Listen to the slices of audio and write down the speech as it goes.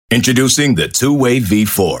Introducing the Two-Way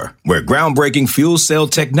V4, where groundbreaking fuel cell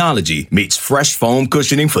technology meets fresh foam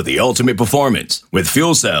cushioning for the ultimate performance. With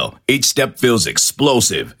Fuel Cell, each step feels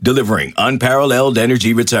explosive, delivering unparalleled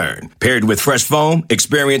energy return. Paired with fresh foam,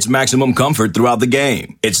 experience maximum comfort throughout the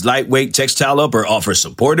game. Its lightweight textile upper offers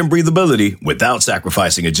support and breathability without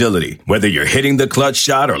sacrificing agility. Whether you're hitting the clutch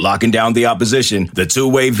shot or locking down the opposition, the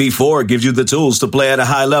Two-Way V4 gives you the tools to play at a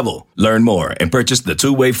high level. Learn more and purchase the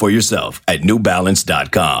Two-Way for yourself at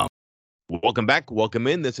newbalance.com. Welcome back. Welcome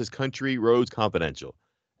in. This is Country Roads Confidential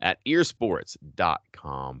at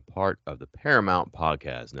earsports.com, part of the Paramount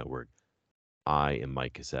Podcast Network. I am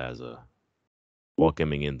Mike Casazza,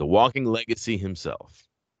 welcoming in the walking legacy himself,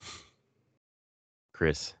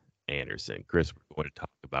 Chris Anderson. Chris, we're going to talk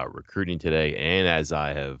about recruiting today, and as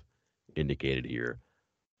I have indicated here,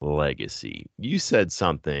 legacy. You said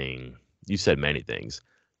many things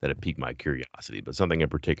that have piqued my curiosity, but something in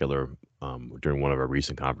particular during one of our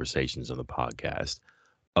recent conversations on the podcast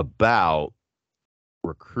about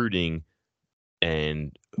recruiting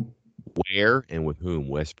and where and with whom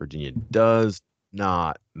West Virginia does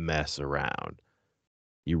not mess around.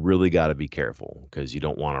 You really got to be careful because you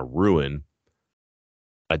don't want to ruin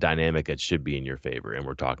a dynamic that should be in your favor. And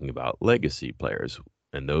we're talking about legacy players,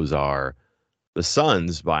 and those are the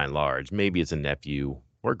sons by and large. Maybe it's a nephew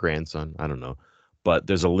or grandson, I don't know. But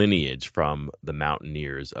there's a lineage from the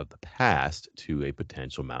Mountaineers of the past to a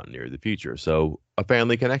potential Mountaineer of the future. So a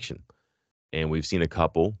family connection. And we've seen a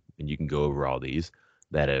couple, and you can go over all these,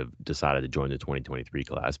 that have decided to join the 2023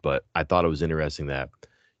 class. But I thought it was interesting that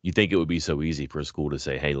you think it would be so easy for a school to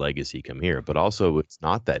say, hey, legacy, come here. But also it's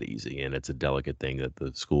not that easy. And it's a delicate thing that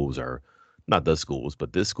the schools are, not the schools,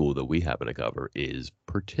 but this school that we happen to cover is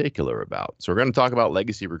particular about. So we're going to talk about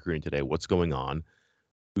legacy recruiting today, what's going on,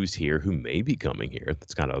 who's here, who may be coming here.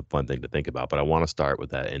 That's kind of a fun thing to think about. But I want to start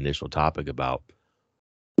with that initial topic about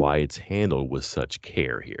why it's handled with such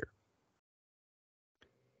care here.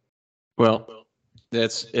 Well,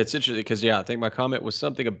 it's interesting because, I think my comment was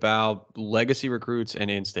something about legacy recruits and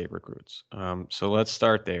in-state recruits. So let's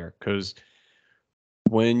start there, because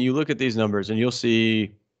when you look at these numbers, and you'll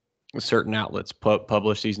see certain outlets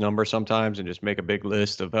publish these numbers sometimes and just make a big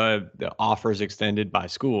list of the offers extended by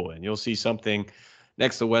school, and you'll see something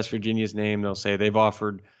next to West Virginia's name. They'll say they've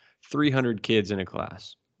offered 300 kids in a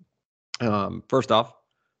class. First off,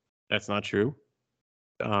 that's not true.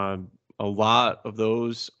 A lot of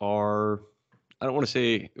those are, I don't want to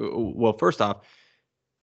say, well, first off,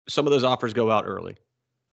 some of those offers go out early.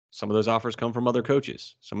 Some of those offers come from other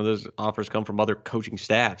coaches. Some of those offers come from other coaching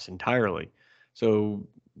staffs entirely. So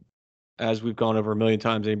as we've gone over a million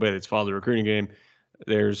times, anybody that's followed the recruiting game,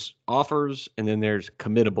 there's offers, and then there's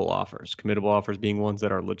committable offers. Committable offers being ones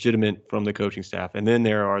that are legitimate from the coaching staff. And then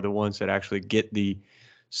there are the ones that actually get the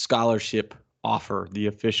scholarship offer, the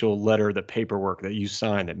official letter, the paperwork that you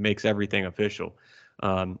sign that makes everything official.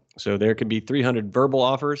 So there could be 300 verbal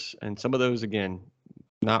offers, and some of those, again,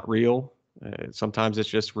 not real. Sometimes it's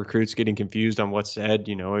just recruits getting confused on what's said.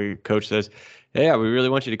 Your coach says, hey, we really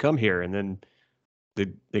want you to come here. And then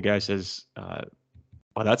the guy says,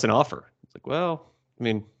 well, that's an offer. It's like, well, I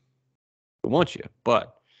mean, we want you,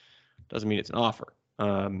 but doesn't mean it's an offer.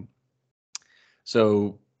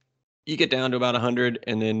 So you get down to about 100,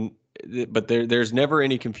 and then, but there's never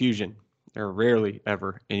any confusion, or rarely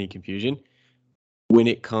ever any confusion, when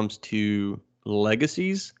it comes to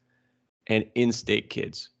legacies and in-state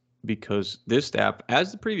kids, because this staff,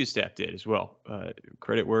 as the previous staff did as well,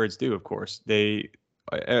 credit where it's due, of course,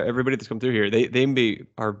 everybody that's come through here, they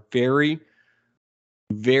are very,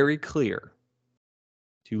 very clear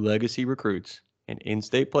to legacy recruits and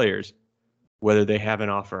in-state players whether they have an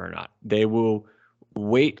offer or not. They will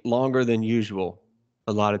wait longer than usual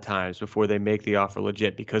a lot of times before they make the offer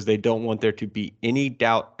legit, because they don't want there to be any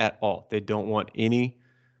doubt at all. They don't want any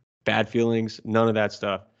bad feelings, none of that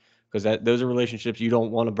stuff, because those are relationships you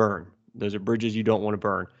don't want to burn. Those are bridges you don't want to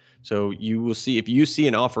burn. So you will see, if you see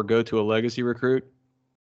an offer go to a legacy recruit,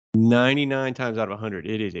 99 times out of 100,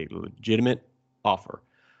 it is a legitimate offer.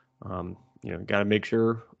 Got to make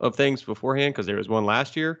sure of things beforehand, because there was one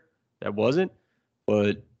last year that wasn't,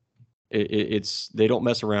 but they don't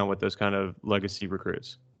mess around with those kind of legacy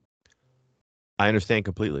recruits. I understand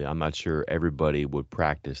completely. I'm not sure everybody would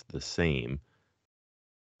practice the same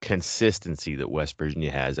consistency that West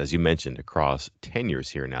Virginia has, as you mentioned, across tenures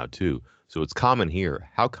here now too. So it's common here.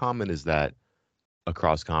 How common is that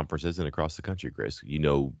across conferences and across the country, Chris? You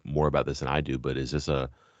know more about this than I do, but is this a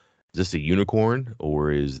unicorn,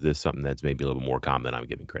 or is this something that's maybe a little more common than I'm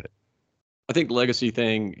giving credit? I think the legacy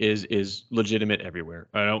thing is legitimate everywhere.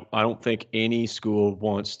 I don't think any school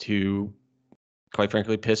wants to, quite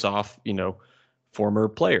frankly, piss off, former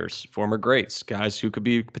players, former greats, guys who could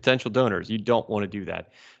be potential donors. You don't want to do that.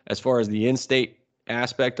 As far as the in-state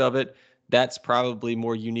aspect of it, that's probably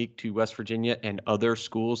more unique to West Virginia and other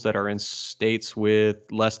schools that are in states with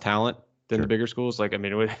less talent than the bigger schools. Like, I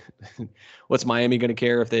mean, what's Miami going to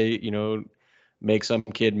care if they, make some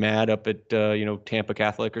kid mad up at, Tampa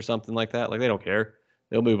Catholic or something like that? Like, they don't care.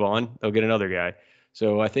 They'll move on. They'll get another guy.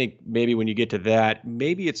 So I think maybe when you get to that,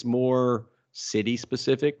 maybe it's more city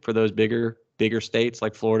specific for those bigger states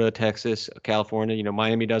like Florida, Texas, California.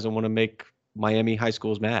 Miami doesn't want to make Miami high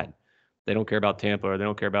schools mad. They don't care about Tampa, or they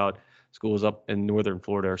don't care about schools up in northern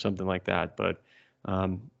Florida or something like that. But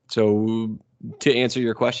so to answer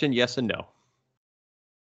your question, yes and no.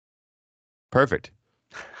 Perfect.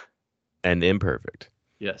 And imperfect.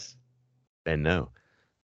 Yes. And no.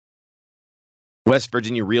 West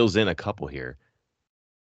Virginia reels in a couple here.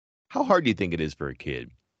 How hard do you think it is for a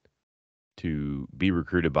kid to be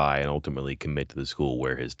recruited by and ultimately commit to the school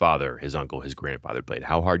where his father, his uncle, his grandfather played?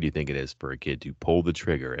 How hard do you think it is for a kid to pull the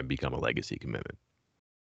trigger and become a legacy commitment?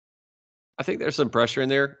 I think there's some pressure in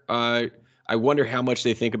there. I wonder how much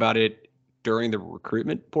they think about it during the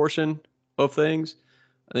recruitment portion of things.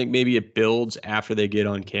 I think maybe it builds after they get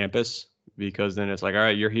on campus, because then it's like, all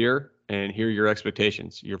right, you're here and here are your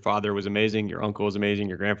expectations. Your father was amazing. Your uncle was amazing.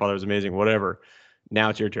 Your grandfather was amazing, whatever. Now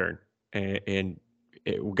it's your turn. And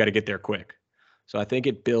we've got to get there quick. So I think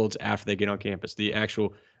it builds after they get on campus. The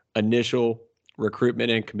actual initial recruitment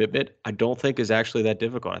and commitment, I don't think is actually that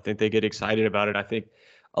difficult. I think they get excited about it. I think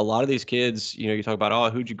a lot of these kids, you talk about, oh,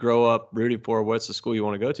 who'd you grow up rooting for? What's the school you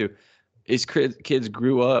want to go to? These kids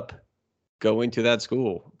grew up going to that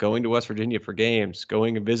school, going to West Virginia for games,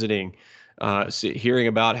 going and visiting, hearing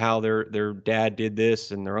about how their dad did this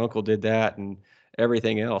and their uncle did that and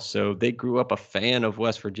everything else. So they grew up a fan of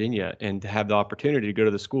West Virginia, and to have the opportunity to go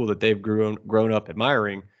to the school that they've grown up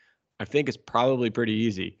admiring, I think it's probably pretty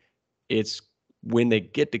easy. It's when they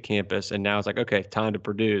get to campus and now it's like, okay, time to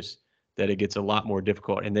produce, that it gets a lot more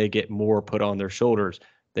difficult and they get more put on their shoulders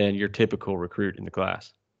than your typical recruit in the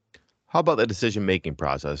class. How about the decision-making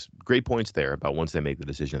process? Great points there about once they make the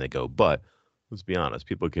decision, they go. But let's be honest,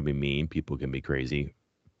 people can be mean, people can be crazy.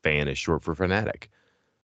 Fan is short for fanatic.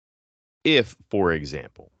 If, for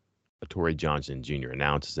example, Torrey Johnson Jr.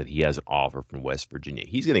 announces that he has an offer from West Virginia,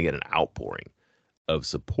 he's going to get an outpouring of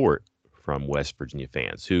support from West Virginia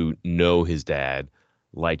fans who know his dad,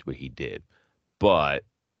 liked what he did. But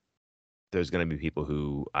there's going to be people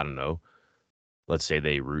who, I don't know, let's say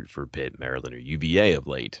they root for Pitt, Maryland, or UVA of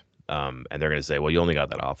late. And they're going to say, well, you only got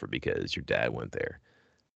that offer because your dad went there.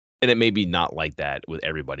 And it may be not like that with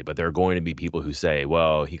everybody, but there are going to be people who say,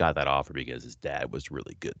 well, he got that offer because his dad was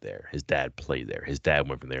really good there. His dad played there. His dad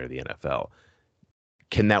went from there to the NFL.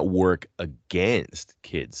 Can that work against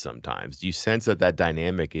kids sometimes? Do you sense that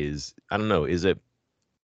dynamic is, I don't know,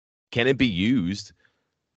 can it be used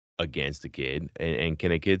against a kid? And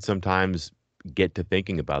can a kid sometimes get to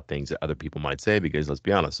thinking about things that other people might say? Because let's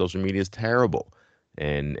be honest, social media is terrible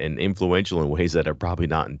and influential in ways that are probably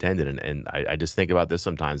not intended. And I just think about this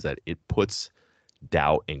sometimes, that it puts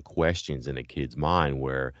doubt and questions in a kid's mind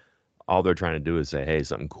where all they're trying to do is say, hey,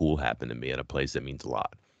 something cool happened to me at a place that means a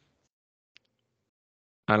lot.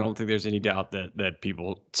 I don't think there's any doubt that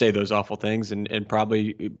people say those awful things, and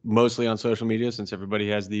probably mostly on social media, since everybody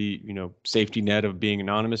has the safety net of being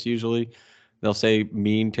anonymous. Usually they'll say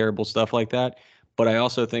mean, terrible stuff like that. But I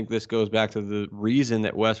also think this goes back to the reason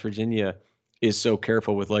that West Virginia is so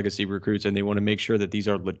careful with legacy recruits, and they want to make sure that these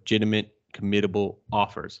are legitimate, committable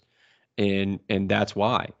offers. And that's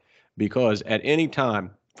why, because at any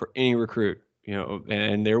time for any recruit,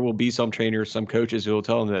 and there will be some trainers, some coaches who will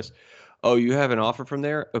tell them this, oh, you have an offer from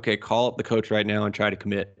there? Okay, call up the coach right now and try to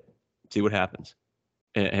commit. See what happens.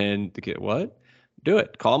 And the kid, what? Do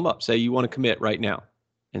it. Call them up. Say you want to commit right now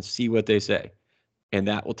and see what they say. And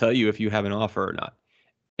that will tell you if you have an offer or not.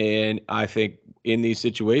 And I think in these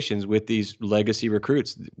situations with these legacy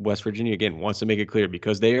recruits, West Virginia, again, wants to make it clear,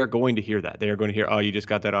 because they are going to hear that. They are going to hear, oh, you just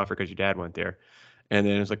got that offer because your dad went there. And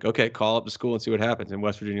then it's like, okay, call up the school and see what happens. And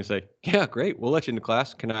West Virginia say, yeah, great. We'll let you into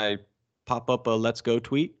class. Can I pop up a let's go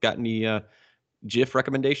tweet? Got any GIF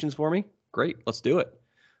recommendations for me? Great. Let's do it.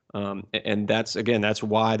 And that's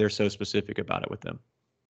why they're so specific about it with them.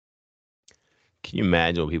 Can you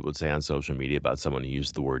imagine what people would say on social media about someone who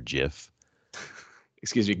used the word GIF?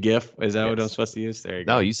 Excuse me, GIF? Is that what I'm supposed to use? There you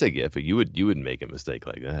go. No, you say GIF, but you would make a mistake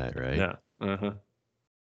like that, right? Yeah. Uh-huh.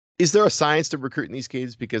 Is there a science to recruiting these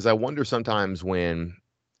kids? Because I wonder sometimes when,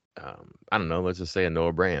 I don't know, let's just say a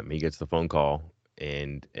Noah Bram, he gets the phone call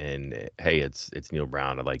and hey, it's Neil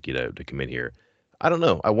Brown. I'd like you to commit here. I don't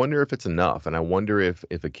know. I wonder if it's enough. And I wonder if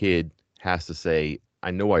a kid has to say,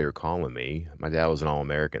 I know why you're calling me. My dad was an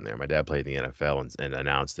All-American there. My dad played in the NFL and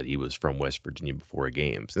announced that he was from West Virginia before a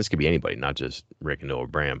game. So this could be anybody, not just Rick and Noah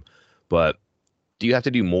Bram. But do you have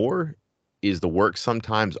to do more? Is the work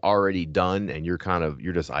sometimes already done and you're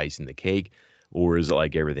just icing the cake? Or is it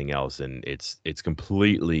like everything else and it's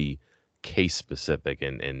completely case specific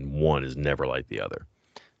and one is never like the other?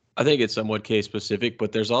 I think it's somewhat case specific,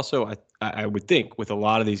 but there's also I would think with a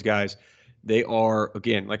lot of these guys, they are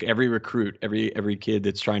again like every recruit, every kid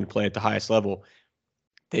that's trying to play at the highest level,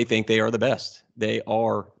 they think they are the best. They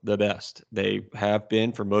are the best. They have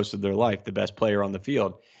been for most of their life the best player on the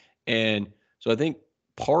field. And so I think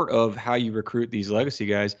part of how you recruit these legacy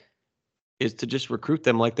guys is to just recruit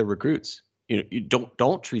them like the recruits. You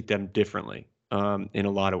don't treat them differently in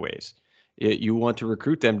a lot of ways. You want to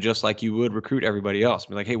recruit them just like you would recruit everybody else.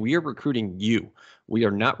 Be like, hey, we are recruiting you. We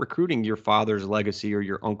are not recruiting your father's legacy or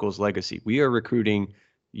your uncle's legacy. We are recruiting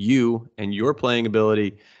you and your playing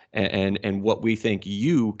ability and what we think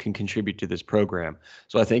you can contribute to this program.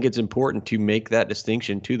 So I think it's important to make that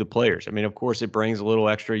distinction to the players. I mean, of course, it brings a little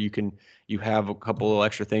extra. You have a couple of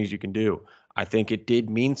extra things you can do. I think it did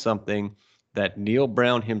mean something that Neal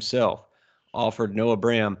Brown himself offered Noah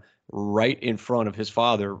Bram right in front of his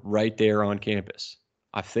father, right there on campus.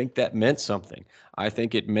 I think that meant something. I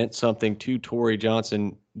think it meant something to Torrey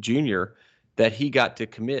Johnson Jr. that he got to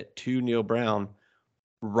commit to Neal Brown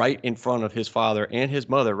right in front of his father and his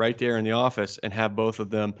mother right there in the office and have both of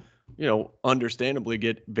them, understandably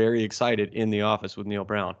get very excited in the office with Neal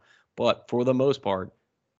Brown. But for the most part,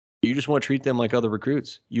 you just want to treat them like other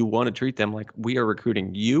recruits. You want to treat them like we are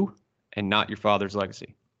recruiting you and not your father's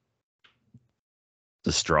legacy.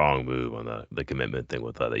 It's a strong move on the commitment thing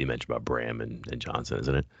with that you mentioned about Bram and Johnson,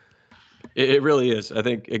 isn't it? It really is. I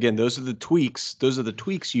think, again, those are the tweaks. Those are the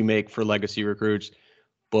tweaks you make for legacy recruits,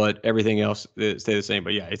 but everything else stay the same.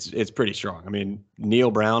 But yeah, it's pretty strong. I mean, Neal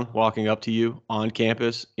Brown walking up to you on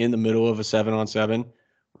campus in the middle of a 7-on-7,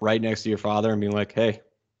 right next to your father, and being like, "Hey,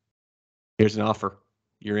 here's an offer.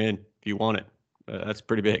 You're in if you want it." That's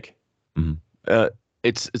pretty big. Mm-hmm.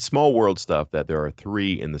 It's small world stuff that there are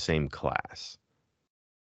 3 in the same class.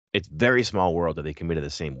 It's very small world that they committed the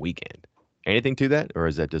same weekend. Anything to that, or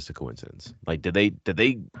is that just a coincidence? Like, did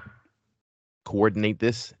they coordinate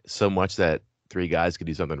this so much that 3 guys could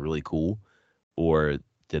do something really cool, or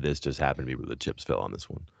did this just happen to be where the chips fell on this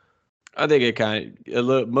one? I think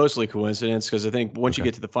it mostly coincidence because I think once you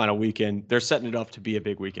get to the final weekend, they're setting it up to be a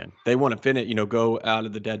big weekend. They want to finish, go out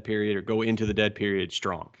of the dead period or go into the dead period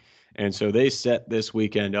strong. And so they set this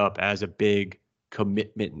weekend up as a big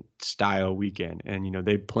commitment style weekend. And,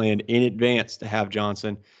 they planned in advance to have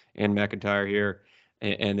Johnson and McIntyre here.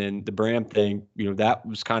 And then the Bram thing, that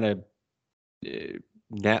was kind of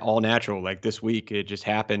all natural. Like this week, it just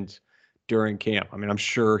happened during camp. I mean, I'm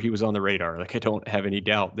sure he was on the radar. Like, I don't have any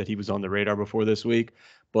doubt that he was on the radar before this week.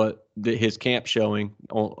 But his camp showing,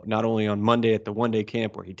 not only on Monday at the one-day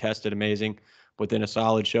camp where he tested amazing, but then a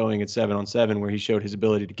solid showing at 7-on-7 where he showed his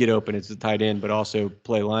ability to get open as a tight end, but also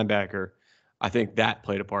play linebacker. I think that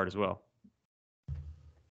played a part as well.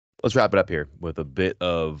 Let's wrap it up here with a bit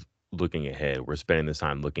of looking ahead. We're spending this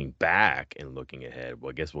time looking back and looking ahead.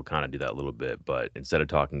 Well, I guess we'll kind of do that a little bit, but instead of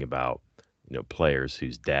talking about players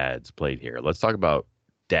whose dads played here, let's talk about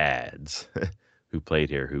dads who played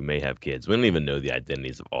here who may have kids. We don't even know the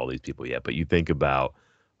identities of all these people yet, but you think about,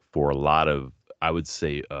 for a lot of, I would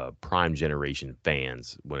say, prime generation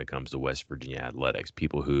fans when it comes to West Virginia athletics,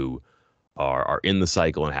 people who are in the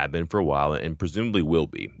cycle and have been for a while and presumably will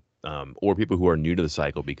be, or people who are new to the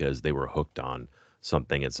cycle because they were hooked on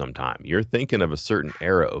something at some time. You're thinking of a certain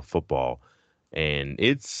era of football, and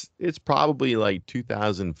it's probably like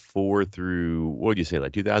 2004 through, what would you say,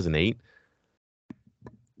 like 2008?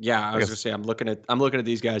 Yeah, I was gonna say I'm looking at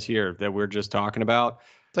these guys here that we're just talking about.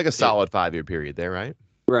 It's like a solid 5-year period there, right?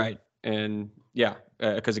 Right, and yeah,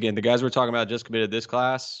 because again, the guys we're talking about just committed this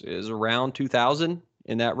class is around 2000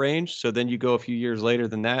 in that range. So then you go a few years later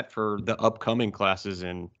than that for the upcoming classes,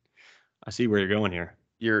 and I see where you're going here.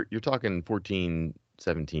 You're talking 14,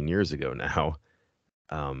 17 years ago now.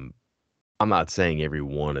 I'm not saying every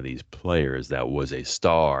one of these players that was a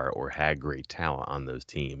star or had great talent on those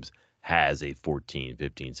teams has a 14,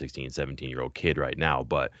 15, 16, 17-year-old kid right now,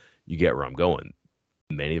 but you get where I'm going.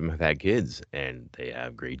 Many of them have had kids, and they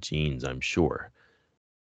have great genes, I'm sure.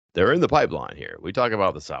 They're in the pipeline here. We talk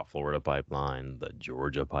about the South Florida pipeline, the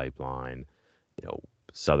Georgia pipeline,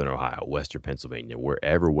 Southern Ohio, Western Pennsylvania,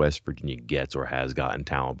 wherever West Virginia gets or has gotten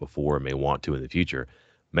talent before and may want to in the future.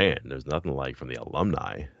 Man, there's nothing like from the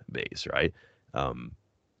alumni base, right?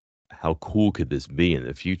 How cool could this be in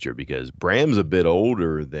the future? Because Bram's a bit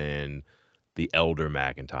older than the elder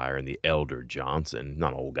McIntyre and the elder Johnson.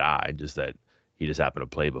 Not an old guy, just that he just happened to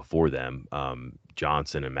play before them.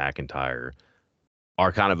 Johnson and McIntyre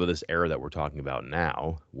are kind of this era that we're talking about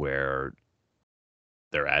now, where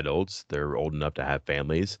they're adults, they're old enough to have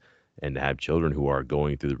families and to have children who are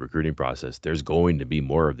going through the recruiting process. There's going to be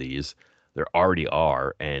more of these. There already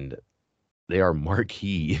are, and they are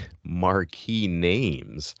marquee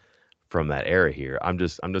names from that era here. I'm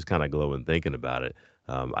just kind of glowing thinking about it.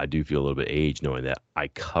 I do feel a little bit aged knowing that I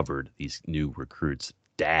covered these new recruits'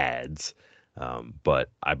 dads. But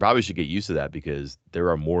I probably should get used to that because there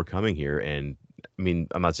are more coming here. And I mean,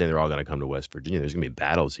 I'm not saying they're all going to come to West Virginia. There's going to be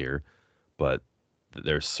battles here, but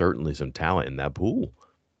there's certainly some talent in that pool.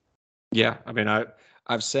 Yeah, I mean,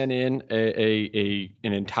 I've sent in an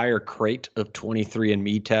entire crate of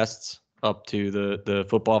 23andMe tests up to the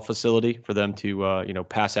football facility for them to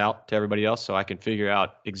pass out to everybody else, so I can figure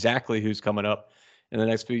out exactly who's coming up in the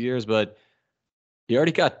next few years. But you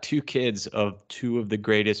already got two kids of two of the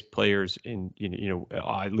greatest players in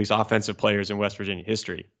at least offensive players in West Virginia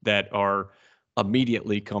history that are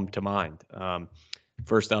immediately come to mind.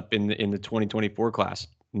 First up in the 2024 class,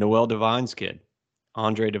 Noel Devine's kid,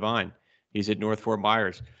 Andre Devine. He's at North Fort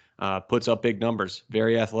Myers, puts up big numbers,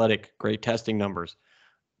 very athletic, great testing numbers.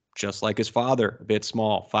 Just like his father, a bit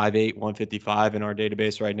small, 5'8", 155 in our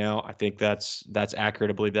database right now. I think that's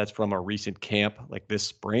accurate. I believe that's from a recent camp like this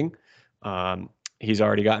spring. He's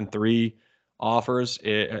already gotten 3 offers,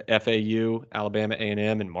 FAU, Alabama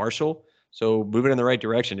A&M, and Marshall. So moving in the right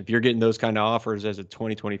direction. If you're getting those kind of offers as a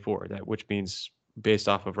 2024, which means based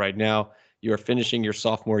off of right now, you're finishing your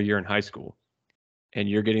sophomore year in high school and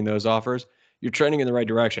you're getting those offers, you're trending in the right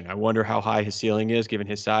direction. I wonder how high his ceiling is given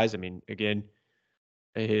his size. I mean, again,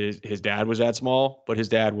 his dad was that small, but his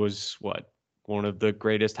dad was one of the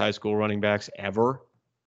greatest high school running backs ever.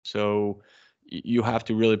 So you have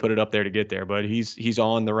to really put it up there to get there, but he's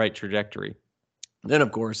on the right trajectory. Then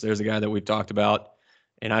of course there's a guy that we've talked about,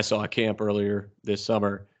 and I saw a camp earlier this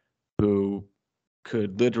summer who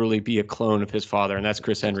could literally be a clone of his father, and that's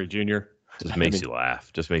Chris Henry Jr. Just makes you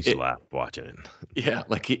laugh. Just makes you laugh watching it. Yeah,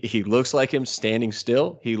 like he looks like him standing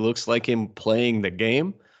still. He looks like him playing the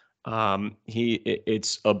game.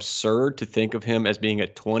 It's absurd to think of him as being a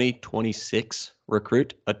 2026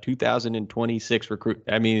 recruit, a 2026 recruit.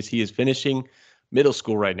 That means he is finishing middle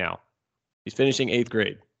school right now. He's finishing 8th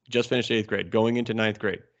grade. Just finished 8th grade, going into 9th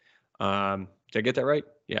grade. Did I get that right?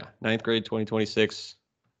 Yeah, 9th grade, 2026,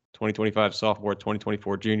 2025 sophomore,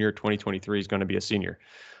 2024 junior, 2023 is going to be a senior.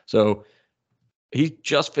 So he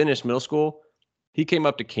just finished middle school. He came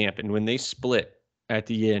up to camp, and when they split at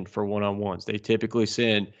the end for one-on-ones, they typically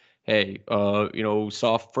send, hey,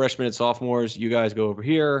 freshmen and sophomores, you guys go over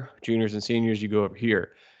here. Juniors and seniors, you go over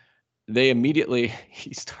here.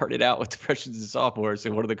 He started out with the freshmen and sophomores,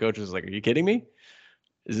 and one of the coaches was like, are you kidding me?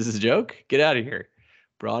 Is this a joke? Get out of here.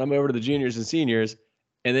 Brought him over to the juniors and seniors,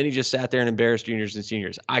 and then he just sat there and embarrassed juniors and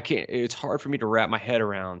seniors. It's hard for me to wrap my head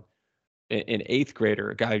around an 8th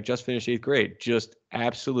grader, a guy who just finished 8th grade, just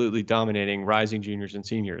absolutely dominating rising juniors and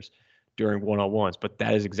seniors during one-on-ones. But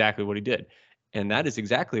that is exactly what he did. And that is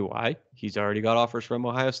exactly why he's already got offers from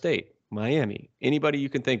Ohio State, Miami, anybody you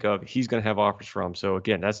can think of, he's going to have offers from. So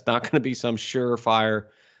again, that's not going to be some surefire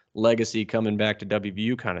legacy coming back to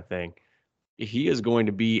WVU kind of thing. He is going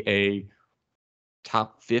to be a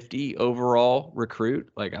top 50 overall recruit.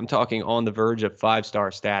 Like, I'm talking on the verge of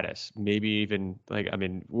 5-star status, maybe even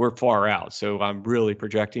we're far out. So I'm really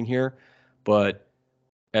projecting here, but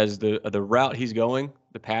as the route he's going,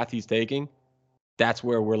 the path he's taking, that's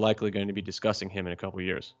where we're likely going to be discussing him in a couple of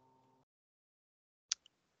years.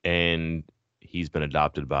 And he's been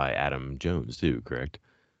adopted by Adam Jones too, correct?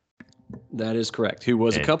 That is correct. Who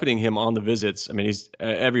was accompanying him on the visits. I mean, he's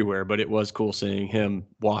everywhere, but it was cool seeing him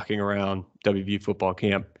walking around WVU football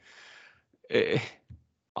camp.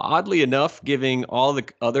 Oddly enough, giving all the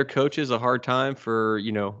other coaches a hard time for,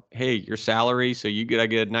 hey, your salary, so you gotta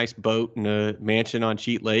get a nice boat and a mansion on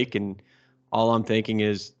Cheat Lake. And all I'm thinking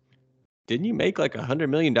is, didn't you make like $100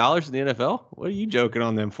 million in the NFL? What are you joking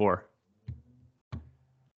on them for?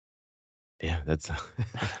 Yeah, that's a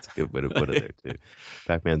good way to put it there, too.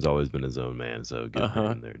 Pac-Man's always been his own man, so good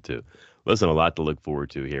for him there, too. Listen, a lot to look forward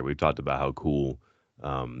to here. We've talked about how cool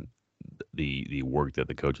the work that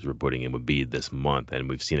the coaches were putting in would be this month, and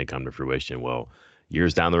we've seen it come to fruition. Well,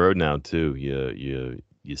 years down the road now, too, you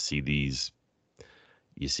see these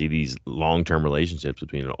long-term relationships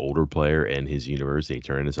between an older player and his university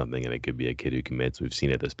turn into something, and it could be a kid who commits. We've seen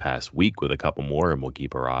it this past week with a couple more, and we'll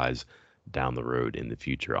keep our eyes down the road in the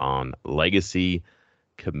future on legacy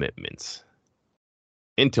commitments.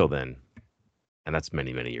 Until then, And that's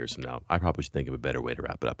many, many years from now. I probably should think of a better way to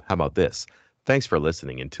wrap it up. How about this? Thanks for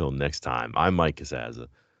listening. Until next time, I'm Mike Casazza.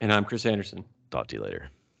 And I'm Chris Anderson. Talk to you later.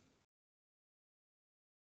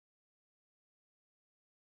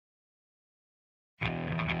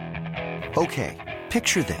 Okay,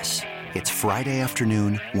 picture this. It's Friday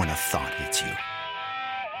afternoon when a thought hits you.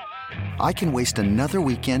 I can waste another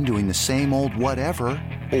weekend doing the same old whatever,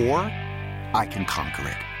 or I can conquer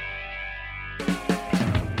it.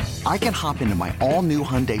 I can hop into my all-new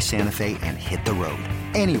Hyundai Santa Fe and hit the road.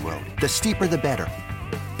 Any road. The steeper, the better.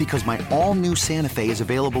 Because my all-new Santa Fe is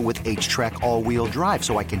available with H-Track all-wheel drive,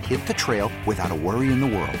 so I can hit the trail without a worry in the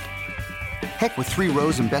world. Heck, with 3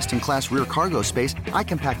 rows and best-in-class rear cargo space, I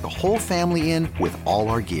can pack the whole family in with all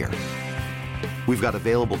our gear. We've got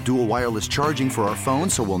available dual wireless charging for our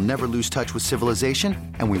phones, so we'll never lose touch with civilization,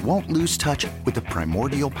 and we won't lose touch with the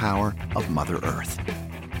primordial power of Mother Earth.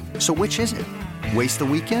 So which is it? Waste the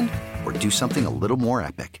weekend or do something a little more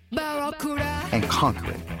epic? And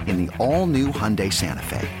conquer it in the all-new Hyundai Santa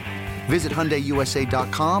Fe. Visit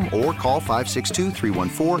HyundaiUSA.com or call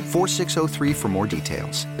 562-314-4603 for more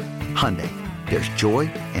details. Hyundai, there's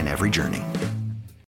joy in every journey.